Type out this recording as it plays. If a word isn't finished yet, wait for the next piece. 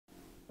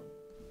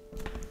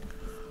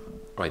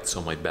Right,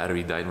 so my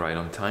battery died right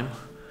on time.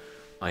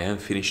 I am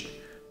finished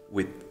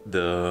with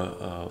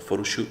the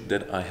photo shoot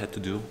that I had to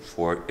do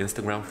for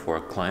Instagram for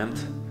a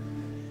client.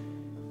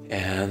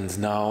 And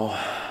now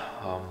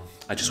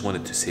I just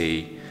wanted to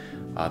say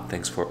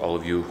thanks for all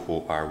of you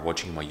who are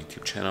watching my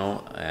YouTube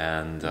channel,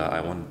 and I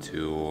wanted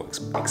to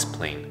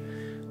explain,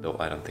 though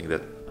I don't think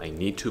that I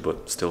need to,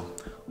 but still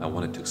I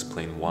wanted to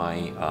explain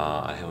why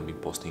I haven't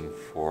been posting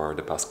for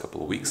the past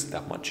couple of weeks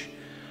that much.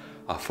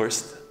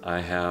 First, I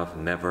have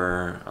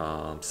never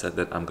said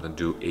that I'm gonna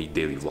do a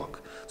daily vlog.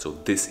 So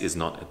this is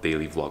not a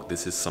daily vlog.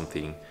 This is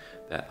something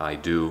that I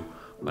do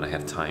when I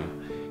have time.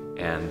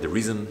 And the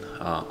reason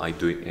I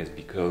do it is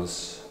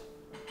because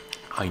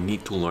I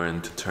need to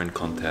learn to turn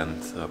content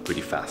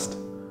pretty fast.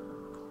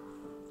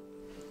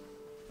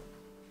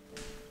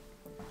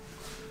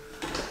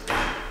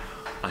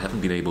 I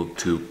haven't been able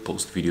to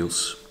post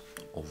videos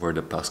over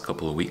the past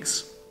couple of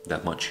weeks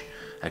that much.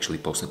 Actually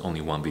posted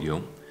only one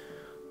video.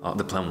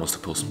 The plan was to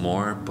post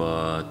more,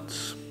 but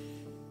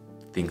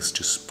things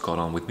just caught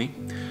on with me.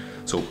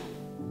 So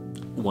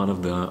one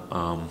of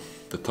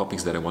the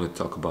topics that I wanted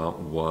to talk about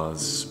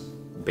was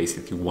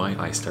basically why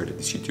I started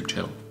this YouTube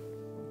channel.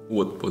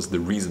 What was the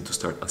reason to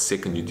start a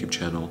second YouTube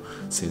channel,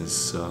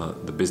 since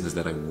the business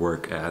that I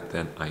work at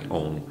and I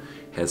own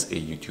has a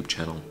YouTube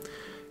channel,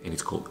 and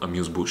it's called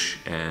Amuse-Bouche,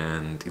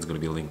 and it's going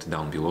to be linked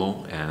down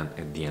below and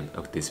at the end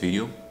of this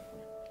video.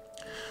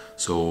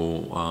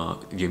 So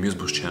the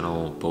Amuse-Bouche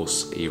channel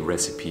posts a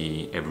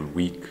recipe every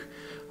week.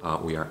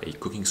 We are a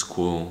cooking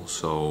school,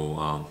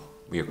 so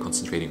we are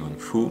concentrating on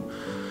food.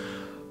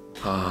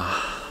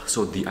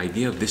 So the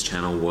idea of this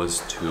channel was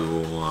to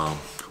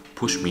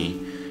push me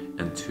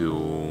and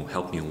to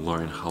help me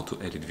learn how to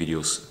edit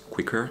videos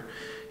quicker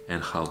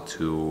and how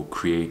to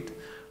create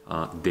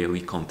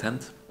daily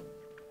content.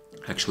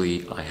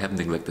 Actually, I have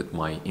neglected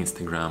my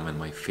Instagram and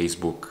my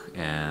Facebook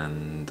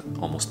and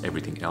almost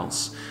everything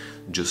else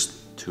just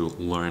to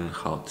learn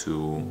how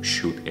to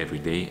shoot every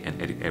day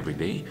and edit every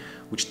day,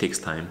 which takes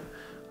time.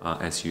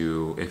 If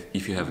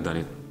you have done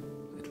it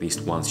at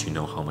least once, you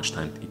know how much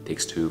time it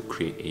takes to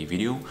create a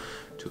video,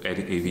 to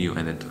edit a video,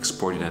 and then to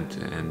export it,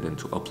 and then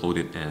to upload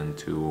it, and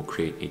to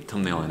create a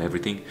thumbnail and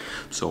everything.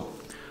 So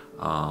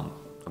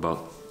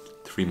about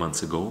 3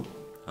 months ago,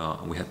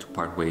 we had to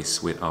part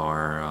ways with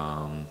our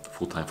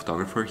full-time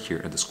photographer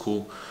here at the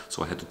school,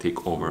 so I had to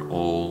take over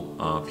all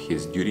of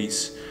his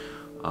duties,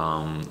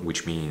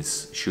 which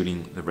means shooting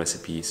the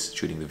recipes,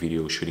 shooting the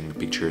video, shooting the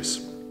pictures.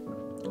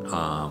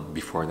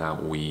 Before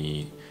that,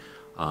 we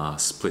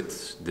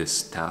split this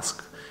task,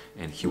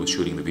 and he was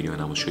shooting the video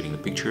and I was shooting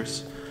the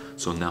pictures.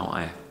 So now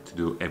I have to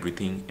do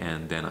everything,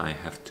 and then I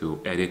have to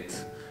edit,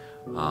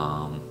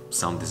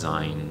 sound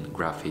design,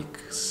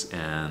 graphics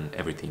and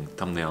everything,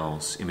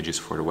 thumbnails, images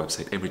for the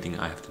website, everything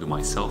I have to do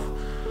myself.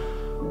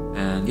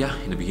 And yeah,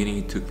 in the beginning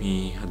it took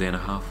me a day and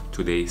a half,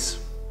 2 days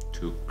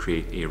to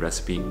create a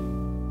recipe.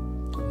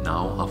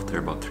 Now, after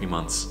about 3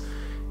 months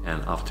and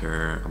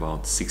after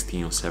about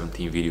 16 or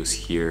 17 videos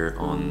here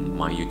on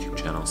my YouTube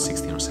channel,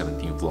 16 or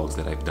 17 vlogs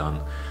that I've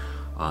done,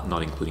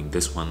 not including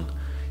this one,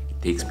 it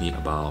takes me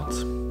about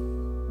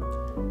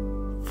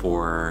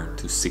 4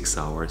 to 6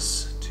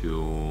 hours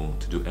to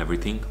do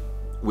everything,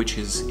 which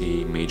is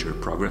a major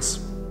progress.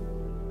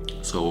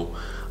 So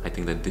I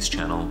think that this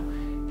channel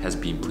has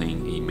been playing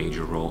a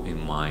major role in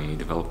my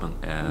development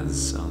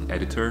as an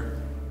editor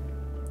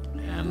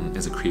and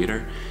as a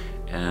creator,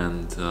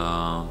 and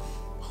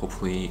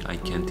hopefully I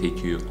can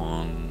take you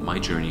on my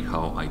journey,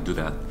 how I do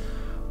that.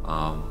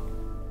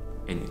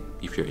 And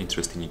if you're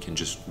interested, you can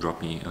just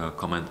drop me a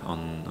comment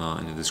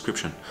in the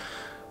description.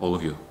 All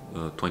of you,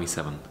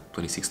 27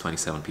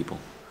 people.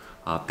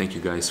 Thank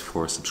you guys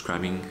for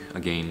subscribing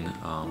again.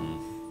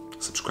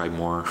 Subscribe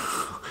more,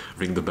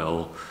 ring the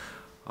bell,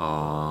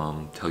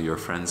 tell your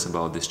friends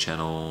about this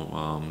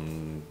channel,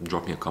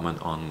 drop me a comment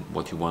on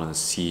what you want to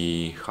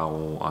see,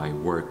 how I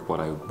work,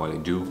 what I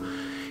do,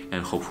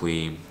 and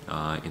hopefully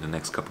in the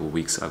next couple of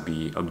weeks I'll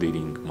be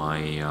updating my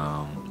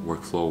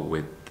workflow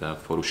with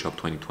Photoshop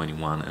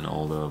 2021 and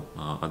all the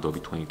Adobe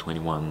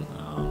 2021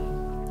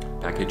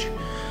 package.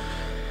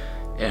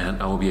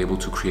 And I will be able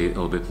to create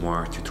a little bit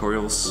more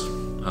tutorials,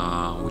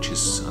 which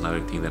is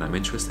another thing that I'm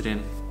interested in.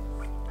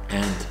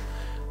 And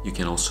you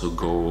can also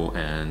go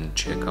and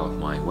check out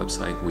my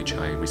website, which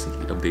I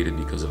recently updated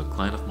because of a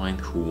client of mine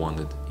who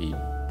wanted a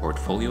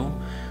portfolio,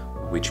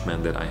 which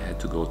meant that I had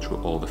to go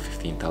through all the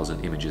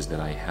 15,000 images that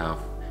I have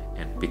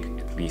and pick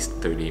at least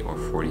 30 or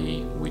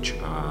 40 which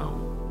are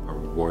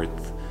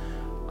worth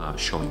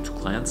showing to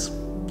clients.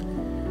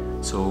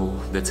 So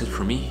that's it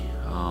for me.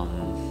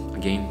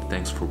 Again,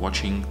 thanks for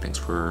watching, thanks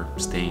for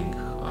staying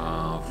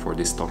for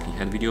this talking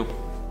head video.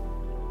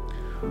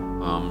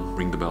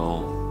 Ring the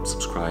bell,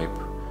 subscribe,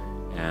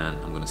 and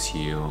I'm gonna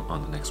see you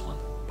on the next one.